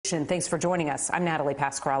conviction. Thanks for joining us. I'm Natalie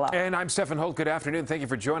Pasquarello. And I'm Stephen Holt. Good afternoon. Thank you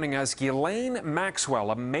for joining us. Ghislaine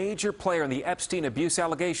Maxwell, a major player in the Epstein abuse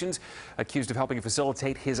allegations, accused of helping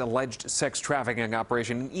facilitate his alleged sex trafficking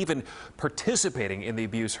operation and even participating in the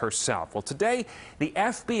abuse herself. Well, today, the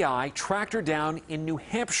FBI tracked her down in New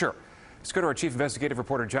Hampshire. Let's go to our chief investigative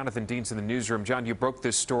reporter, Jonathan Dienst, in the newsroom. John, you broke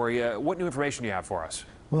this story. What new information do you have for us?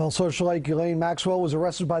 Well, socialite Ghislaine Maxwell was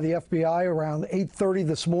arrested by the FBI around 8:30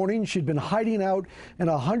 this morning. She'd been hiding out in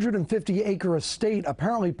a 150-acre estate,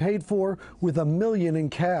 apparently paid for with $1 million in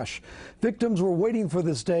cash. Victims were waiting for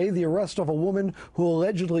this day, the arrest of a woman who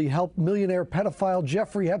allegedly helped millionaire pedophile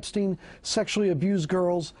Jeffrey Epstein sexually abuse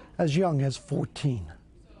girls as young as 14.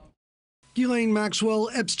 Ghislaine Maxwell,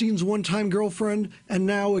 Epstein's one-time girlfriend and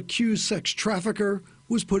now accused sex trafficker,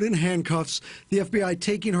 was put in handcuffs, the FBI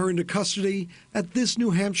taking her into custody at this New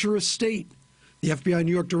Hampshire estate. The FBI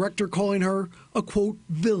New York director calling her a, quote,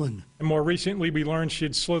 villain. And more recently, we learned she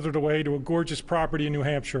had slithered away to a gorgeous property in New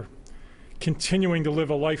Hampshire, continuing to live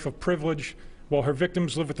a life of privilege while her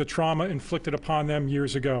victims live with the trauma inflicted upon them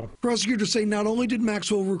years ago. Prosecutors say not only did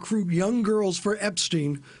Maxwell recruit young girls for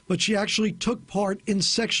Epstein, but she actually took part in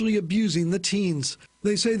sexually abusing the teens.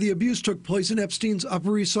 They say the abuse took place in Epstein's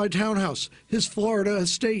Upper East Side townhouse, his Florida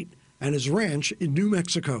estate, and his ranch in New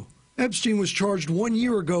Mexico. Epstein was charged 1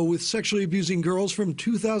 year ago with sexually abusing girls from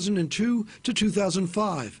 2002 to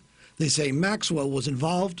 2005. They say Maxwell was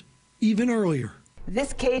involved even earlier.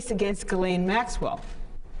 This case against Ghislaine Maxwell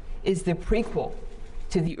is the prequel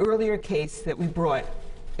to the earlier case that we brought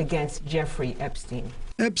against Jeffrey Epstein.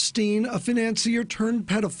 Epstein, a financier turned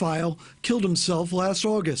pedophile, killed himself last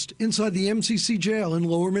August inside the MCC jail in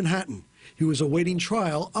Lower Manhattan. He was awaiting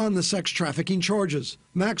trial on the sex trafficking charges.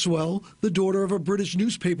 Maxwell, the daughter of a British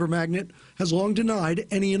newspaper magnate, has long denied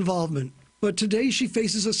any involvement. But today she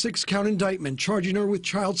faces a 6-count indictment charging her with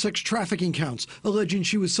child sex trafficking counts, alleging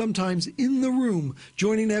she was sometimes in the room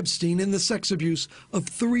joining Epstein in the sex abuse of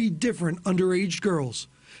 3 different underage girls.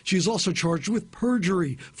 She is also charged with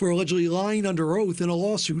perjury for allegedly lying under oath in a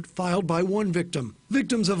lawsuit filed by one victim.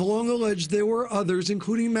 Victims have long alleged there were others,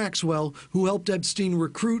 including Maxwell, who helped Epstein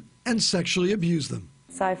recruit and sexually abuse them.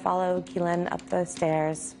 So I follow Ghislaine up the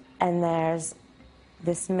stairs, and there's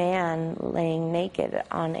this man laying naked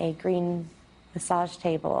on a green massage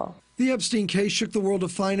table. The Epstein case shook the world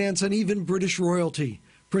of finance and even British royalty.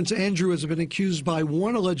 Prince Andrew has been accused by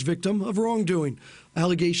one alleged victim of wrongdoing,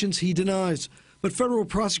 allegations he denies. But federal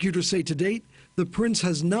prosecutors say to date, the prince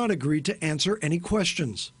has not agreed to answer any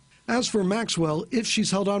questions. As for Maxwell, if she's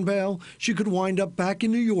held on bail, she could wind up back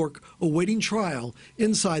in New York awaiting trial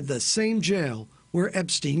inside the same jail where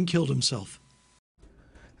Epstein killed himself.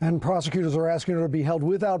 And prosecutors are asking her to be held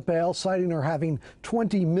without bail, citing her having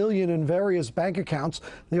 $20 million in various bank accounts.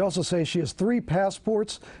 They also say she has 3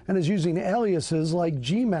 passports and is using aliases like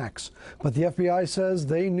GMAX. But the FBI says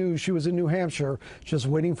they knew she was in New Hampshire, just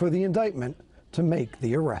waiting for the indictment to make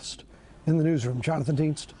the arrest. In the newsroom, Jonathan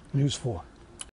Dienst, News 4.